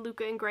didn't know what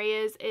Luca and Gray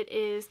is, it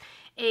is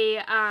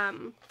a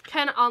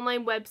kind of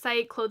online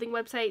website, clothing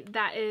website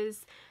that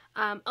is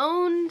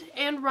owned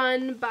and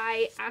run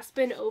by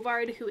Aspen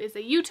Ovard, who is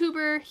a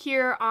YouTuber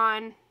here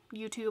on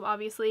YouTube,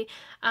 obviously.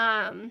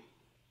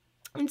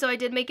 And so I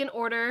did make an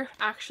order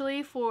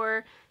actually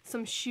for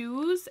some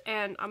shoes,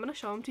 and I'm gonna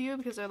show them to you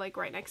because they're like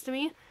right next to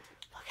me.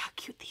 Look how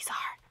cute these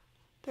are.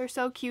 They're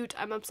so cute.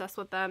 I'm obsessed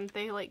with them.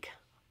 They like,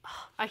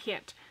 oh, I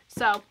can't.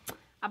 So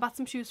I bought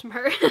some shoes from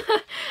her.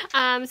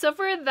 So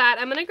for that,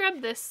 I'm gonna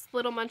grab this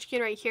little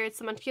munchkin right here. It's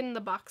the munchkin in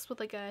the box with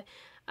like a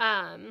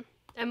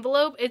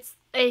envelope. It's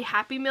a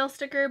Happy Meal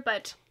sticker,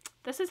 but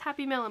this is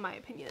Happy Meal in my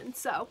opinion.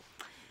 So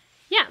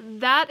yeah,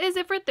 that is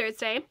it for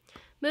Thursday.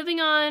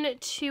 Moving on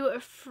to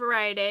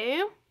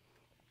Friday.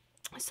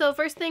 So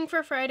first thing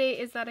for Friday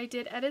is that I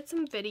did edit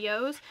some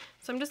videos.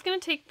 So I'm just going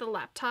to take the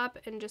laptop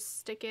and just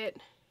stick it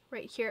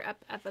right here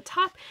up at the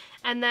top.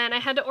 And then I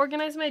had to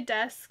organize my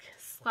desk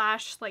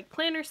slash like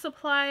planner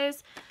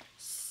supplies.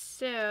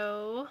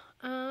 So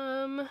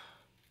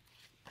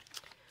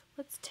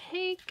let's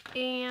take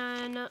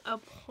an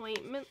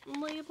appointment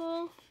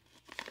label.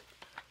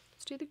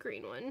 Let's do the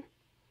green one.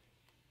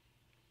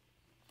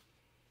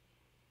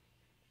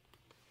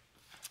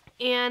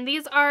 And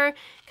these are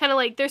kind of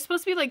like, they're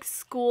supposed to be like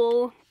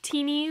school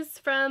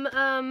teenies from,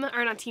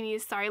 or not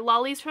teenies, sorry,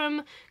 lollies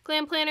from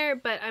Glam Planner,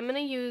 but I'm going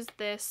to use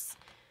this.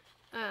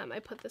 I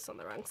put this on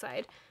the wrong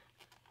side.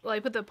 Well, I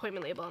put the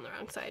appointment label on the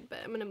wrong side, but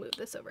I'm going to move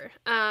this over.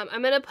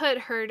 I'm going to put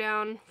her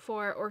down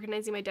for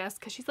organizing my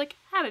desk because she's like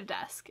at a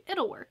desk.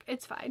 It'll work.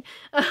 It's fine.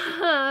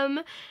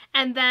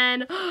 And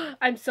then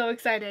I'm so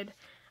excited.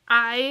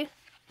 I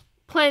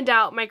planned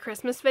out my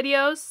Christmas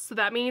videos, so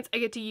that means I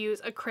get to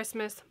use a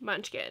Christmas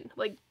munchkin.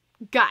 Like,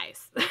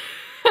 guys,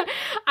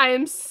 I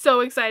am so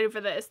excited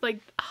for this.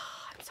 Like,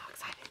 oh, I'm so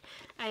excited.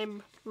 I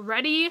am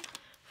ready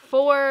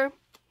for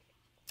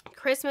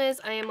Christmas.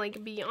 I am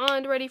like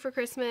beyond ready for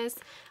Christmas.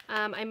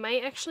 I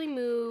might actually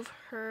move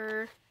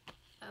her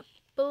up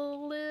a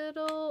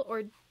little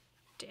or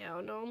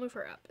down. No, I'll move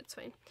her up. It's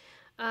fine.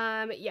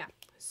 Yeah,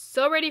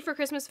 so ready for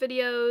Christmas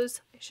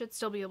videos. I should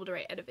still be able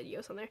to edit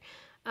videos on there.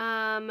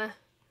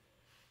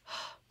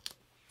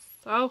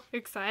 So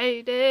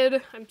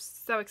excited. I'm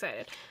so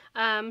excited.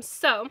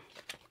 So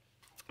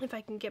if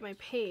I can get my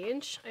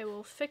page, I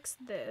will fix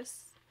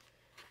this.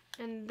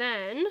 And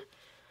then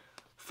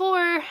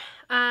for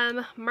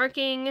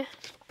marking,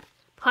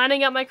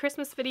 planning out my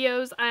Christmas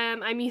videos,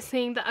 I'm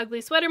using the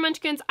Ugly Sweater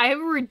Munchkins. I have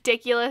a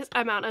ridiculous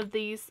amount of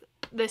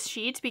this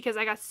sheet because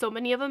I got so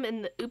many of them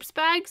in the Oops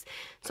bags.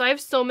 So I have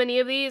so many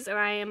of these and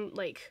I am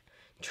like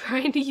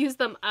trying to use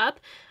them up.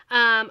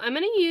 I'm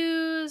going to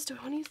use, do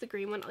I want to use the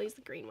green one? I'll use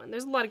the green one.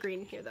 There's a lot of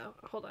green here though.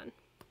 Hold on.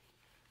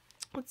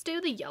 Let's do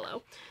the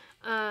yellow.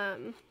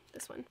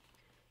 This one.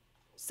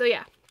 So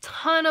yeah,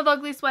 ton of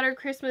ugly sweater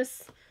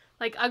Christmas,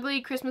 like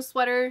ugly Christmas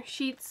sweater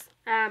sheets.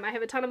 I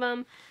have a ton of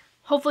them.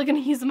 Hopefully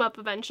going to use them up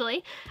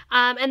eventually.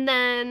 And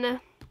then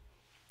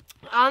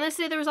on this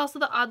day there was also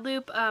the Odd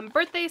Loop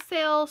birthday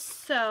sale.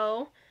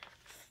 So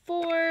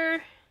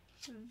for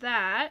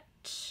that,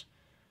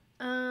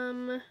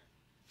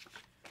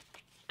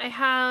 I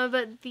have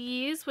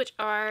these, which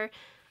are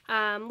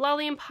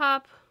Lolly and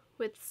Pop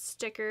with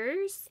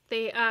stickers.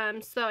 They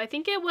so I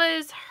think it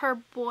was her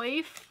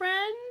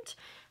boyfriend.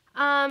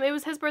 It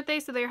was his birthday,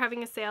 so they were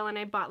having a sale, and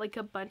I bought like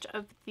a bunch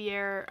of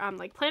their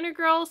like planner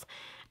girls.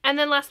 And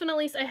then last but not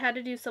least, I had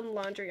to do some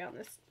laundry on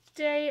this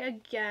day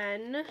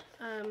again.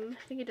 I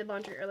think I did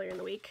laundry earlier in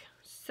the week,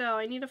 so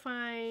I need to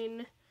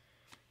find.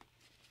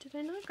 Did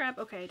I not grab?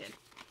 Okay, I did.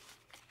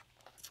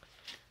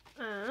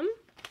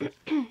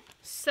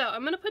 So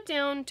I'm going to put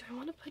down, do I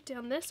want to put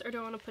down this or do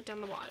I want to put down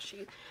the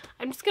washing?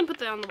 I'm just going to put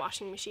that on the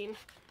washing machine.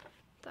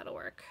 That'll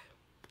work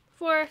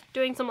for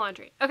doing some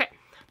laundry. Okay,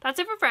 that's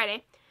it for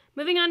Friday.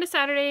 Moving on to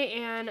Saturday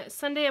and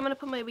Sunday, I'm going to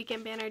put my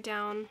weekend banner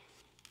down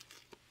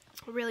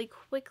really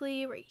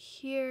quickly right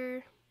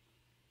here.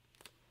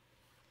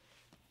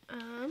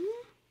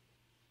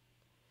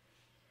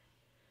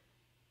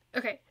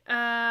 Okay,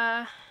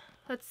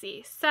 let's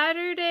see.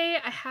 Saturday,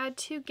 I had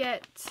to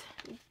get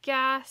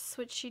gas,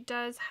 which she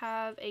does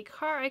have a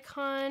car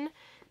icon,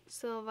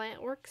 so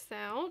that works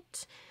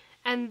out.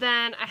 And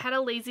then I had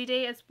a lazy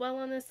day as well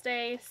on this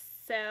day,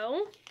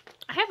 so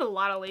I have a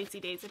lot of lazy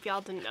days if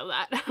y'all didn't know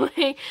that. Like,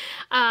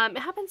 it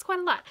happens quite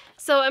a lot.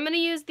 So I'm going to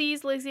use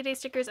these lazy day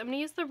stickers. I'm going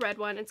to use the red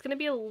one. It's going to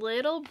be a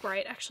little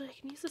bright. Actually, I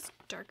can use this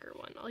darker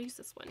one. I'll use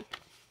this one.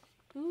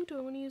 Ooh, do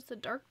I want to use the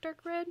dark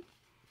red?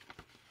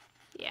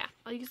 Yeah,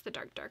 I'll use the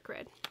dark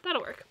red.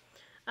 That'll work.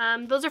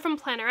 Those are from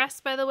Planner S,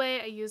 by the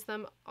way. I use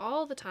them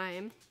all the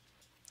time.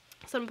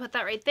 So I'm going to put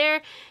that right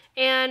there.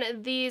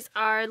 And these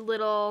are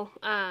little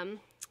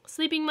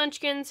sleeping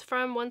munchkins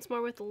from Once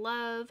More with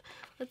Love.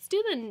 Let's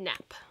do the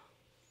nap.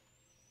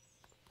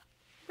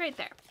 Right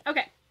there.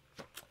 Okay.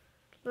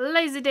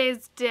 Lazy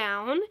days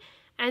down.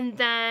 And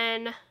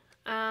then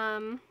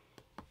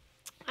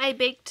I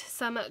baked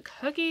some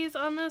cookies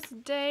on this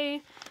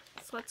day.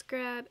 So let's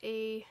grab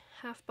a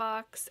half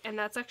box. And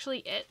that's actually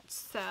it.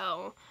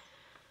 So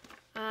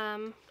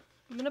I'm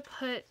going to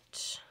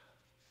put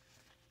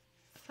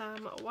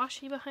some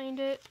washi behind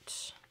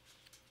it.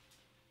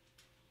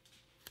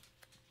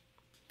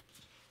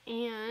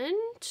 And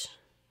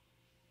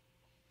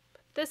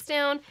put this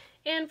down.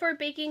 And for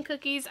baking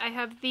cookies, I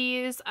have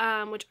these,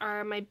 which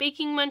are my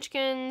baking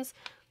munchkins.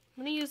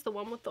 I'm going to use the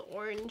one with the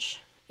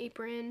orange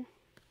apron.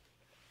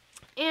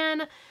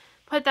 And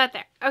put that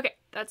there. Okay,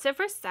 that's it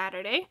for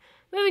Saturday.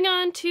 Moving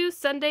on to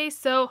Sunday.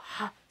 So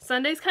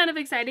Sunday's kind of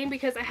exciting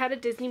because I had a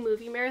Disney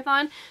movie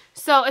marathon.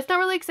 So it's not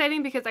really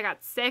exciting because I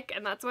got sick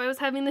and that's why I was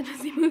having the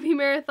Disney movie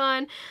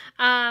marathon.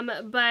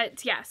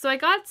 But yeah, so I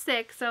got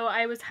sick. So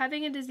I was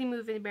having a Disney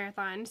movie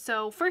marathon.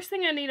 So first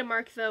thing I need to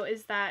mark though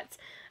is that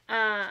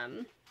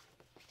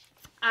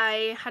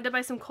I had to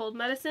buy some cold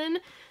medicine.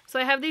 So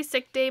I have these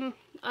sick day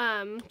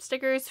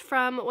stickers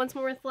from Once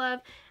More With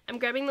Love. I'm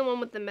grabbing the one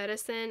with the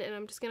medicine and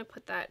I'm just going to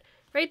put that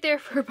right there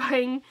for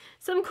buying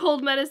some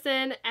cold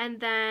medicine. And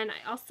then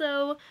I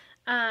also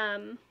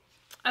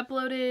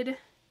uploaded,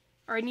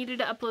 or I needed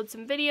to upload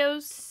some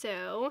videos.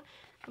 So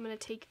I'm going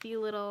to take the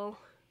little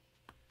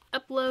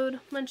upload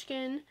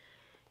munchkin.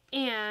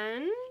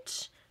 And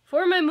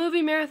for my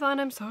movie marathon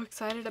I'm so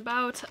excited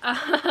about,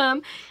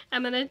 I'm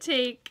going to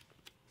take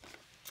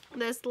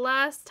this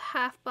last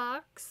half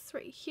box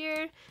right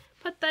here,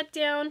 put that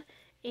down,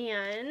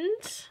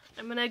 and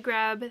I'm gonna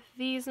grab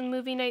these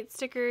movie night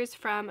stickers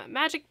from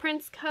Magic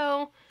Prints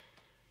Co.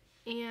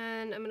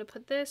 And I'm gonna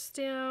put this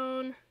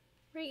down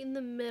right in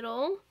the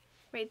middle,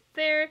 right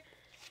there,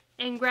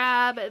 and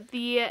grab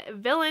the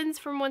villains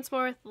from Once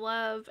More With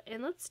Love.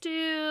 And let's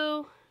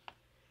do,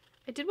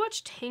 I did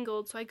watch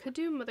Tangled, so I could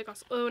do Mother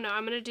Gospel. Oh no,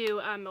 I'm gonna do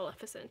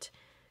Maleficent,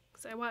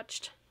 because I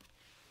watched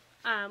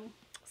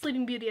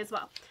Sleeping Beauty as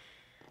well.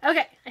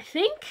 Okay, I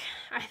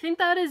think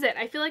that is it.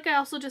 I feel like I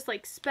also just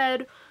like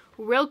sped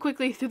real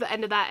quickly through the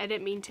end of that. I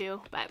didn't mean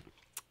to, but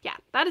yeah,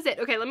 that is it.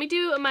 Okay, let me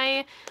do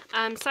my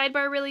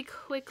sidebar really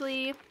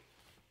quickly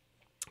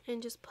and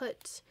just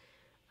put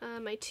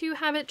my 2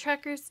 habit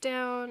trackers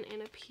down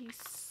and a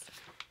piece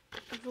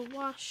of a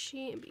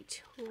washi in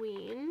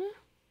between.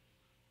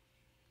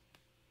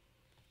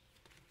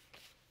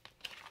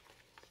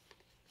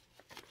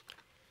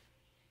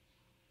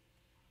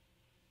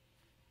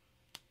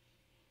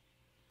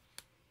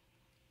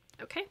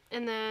 Okay,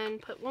 and then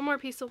put one more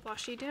piece of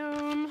washi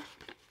down.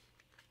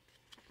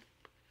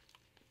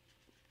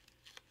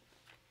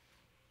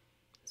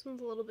 This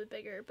one's a little bit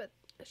bigger, but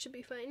it should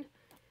be fine.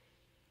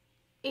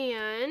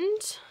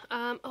 And,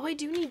 oh, I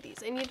do need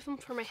these. I need them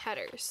for my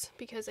headers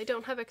because I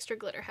don't have extra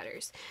glitter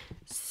headers.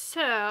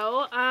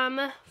 So,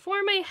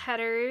 for my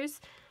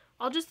headers,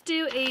 I'll just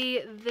do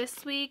a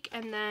this week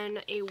and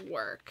then a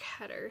work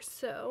header.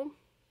 So,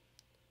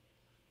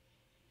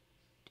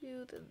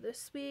 do the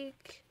this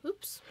week.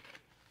 Oops.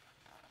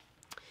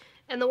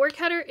 And the work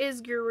header is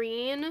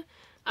green,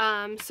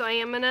 so I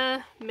am going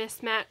to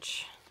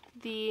mismatch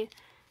the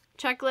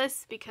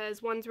checklist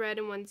because one's red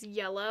and one's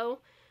yellow.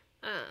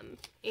 And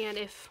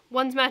if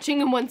one's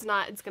matching and one's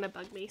not, it's going to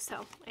bug me.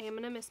 So I am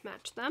going to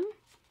mismatch them.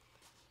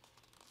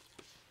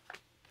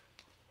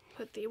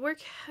 Put the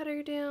work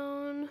header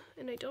down,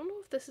 and I don't know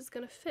if this is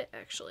going to fit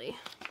actually.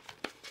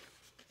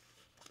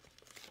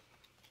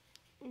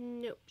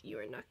 Nope, you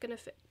are not going to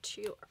fit.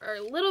 You are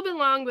a little bit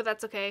long, but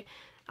that's okay.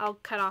 I'll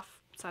cut off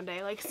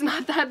Sunday, like it's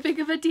not that big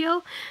of a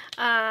deal.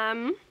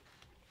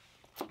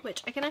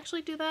 Which I can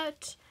actually do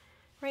that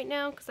right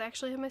now because I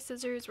actually have my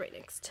scissors right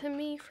next to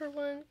me for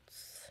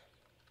once.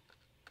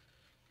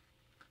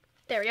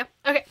 There we go.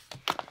 Okay,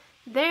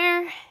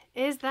 there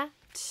is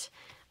that.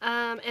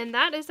 And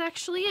that is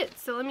actually it.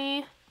 So let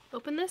me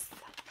open this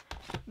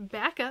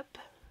back up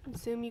and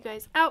zoom you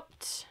guys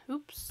out.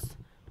 Oops,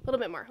 a little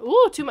bit more.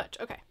 Ooh, too much.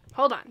 Okay.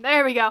 Hold on.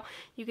 There we go.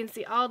 You can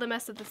see all the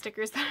mess of the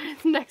stickers that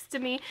are next to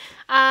me.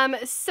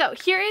 So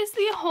here is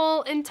the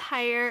whole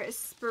entire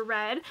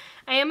spread.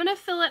 I am going to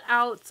fill it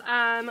out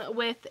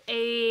with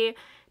a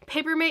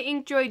Papermate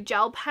Inkjoy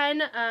gel pen.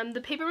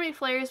 The Papermate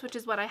Flares, which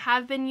is what I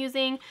have been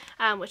using,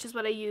 which is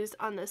what I used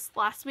on this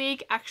last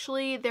week.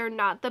 Actually, they're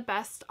not the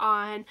best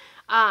on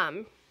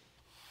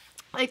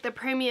like the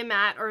premium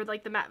matte or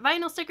like the matte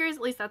vinyl stickers.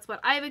 At least that's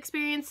what I've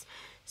experienced.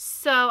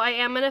 So I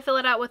am going to fill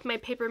it out with my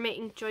Papermate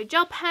Inkjoy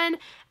gel pen,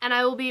 and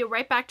I will be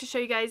right back to show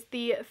you guys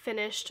the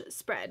finished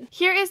spread.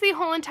 Here is the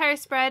whole entire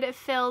spread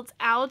filled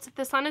out.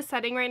 The sun is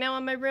setting right now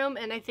in my room,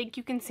 and I think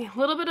you can see a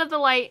little bit of the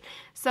light,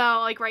 so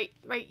like right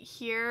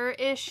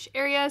here-ish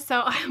area,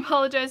 so I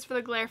apologize for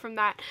the glare from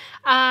that.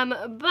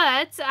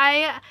 But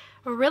I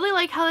really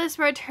like how this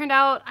spread turned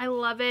out. I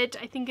love it.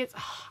 I think it's,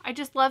 I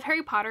just love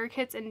Harry Potter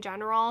kits in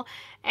general,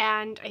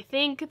 and I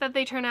think that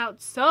they turn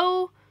out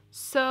so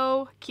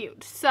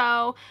cute.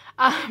 So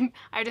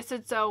I just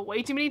said so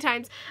way too many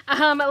times.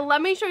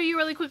 Let me show you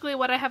really quickly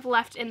what I have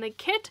left in the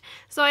kit.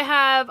 So I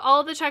have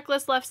all the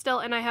checklists left still,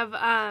 and I have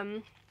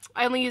I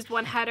only used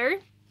one header.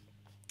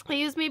 I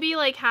used maybe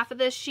like half of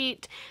this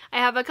sheet. I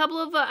have a couple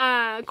of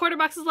quarter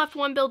boxes left,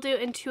 1 bill due,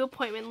 and 2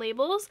 appointment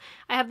labels.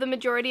 I have the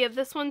majority of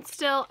this one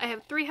still. I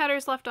have 3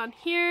 headers left on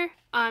here,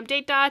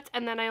 date dots,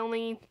 and then I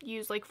only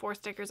use like 4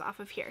 stickers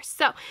off of here.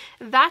 So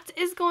that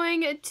is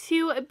going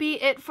to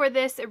be it for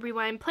this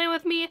rewind plan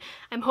with me.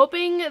 I'm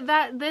hoping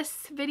that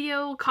this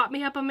video caught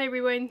me up on my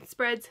rewind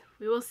spreads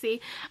we will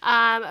see.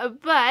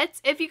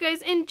 But if you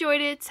guys enjoyed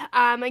it,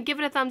 give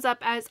it a thumbs up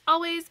as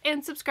always,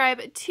 and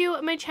subscribe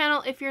to my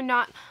channel if you're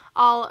not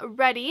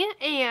already.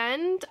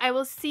 And I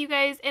will see you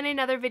guys in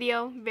another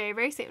video very,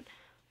 very soon.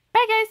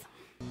 Bye, guys!